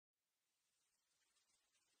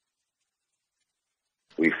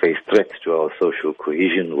We face threats to our social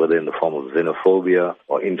cohesion, whether in the form of xenophobia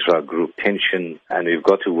or intra-group tension, and we've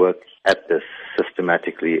got to work at this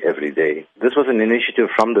systematically every day. This was an initiative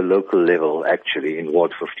from the local level, actually, in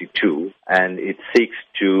Ward 52, and it seeks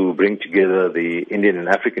to bring together the Indian and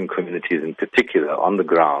African communities in particular on the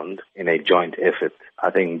ground in a joint effort. I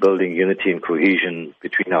think building unity and cohesion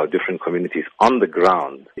between our different communities on the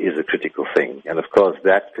ground is a critical thing. And of course,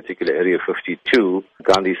 that particular area 52,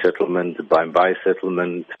 Gandhi settlement, Bambai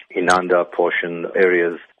settlement, Inanda portion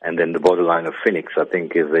areas, and then the borderline of Phoenix, I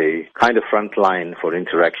think, is a kind of front line for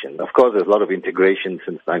interaction. Of course, there's a lot of integration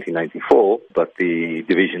since 1994, but the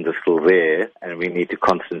divisions are still there, and we need to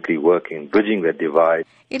constantly work in bridging that divide.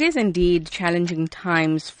 It is indeed challenging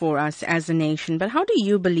times for us as a nation, but how do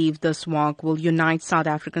you believe this walk will unite South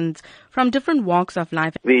Africans from different walks of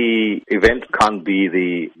life? The event can't be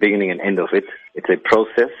the beginning and end of it. It's a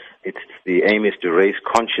process. The aim is to raise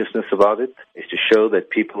consciousness about it, is to show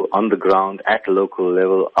that people on the ground at the local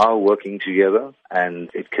level are working together,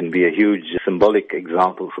 and it can be a huge symbolic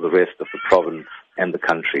example for the rest of the province and the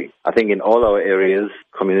country. I think in all our areas,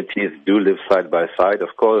 communities do live side by side. Of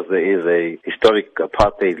course, there is a historic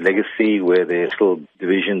apartheid legacy where there are still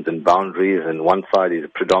divisions and boundaries, and one side is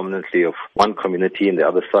predominantly of one community and the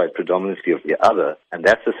other side predominantly of the other. And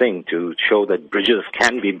that's the thing, to show that bridges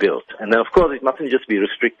can be built. And then, of course, it mustn't just be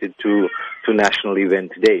restricted to national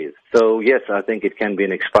event days. So, yes, I think it can be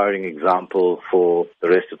an inspiring example for the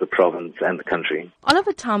rest of the province and the country.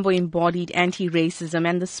 Oliver Tambo embodied anti-racism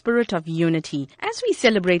and the spirit of unity. As we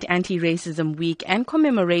celebrate Anti-Racism Week and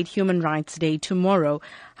commemorate Human Rights Day tomorrow,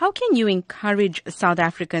 how can you encourage South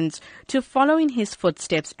Africans to follow in his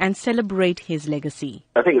footsteps and celebrate his legacy?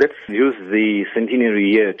 I think let's use the centenary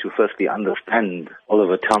year to firstly understand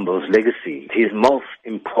Oliver Tambo's legacy. His most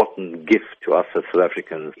important gift to us as South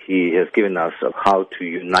Africans, he has given us of how to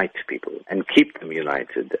unite people and keep them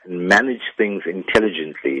united and manage things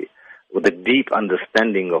intelligently with a deep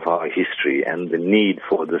understanding of our history and the need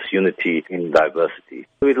for this unity in diversity.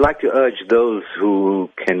 We'd like to urge those who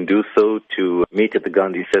can do so to meet at the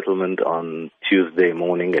Gandhi settlement on Tuesday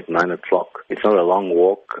morning at 9 o'clock. It's not a long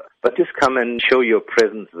walk, but just come and show your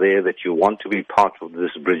presence there, that you want to be part of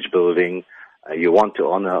this bridge building. You want to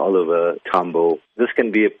honor Oliver Tambo. This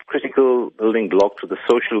can be a critical building block to the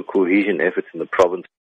social cohesion efforts in the province.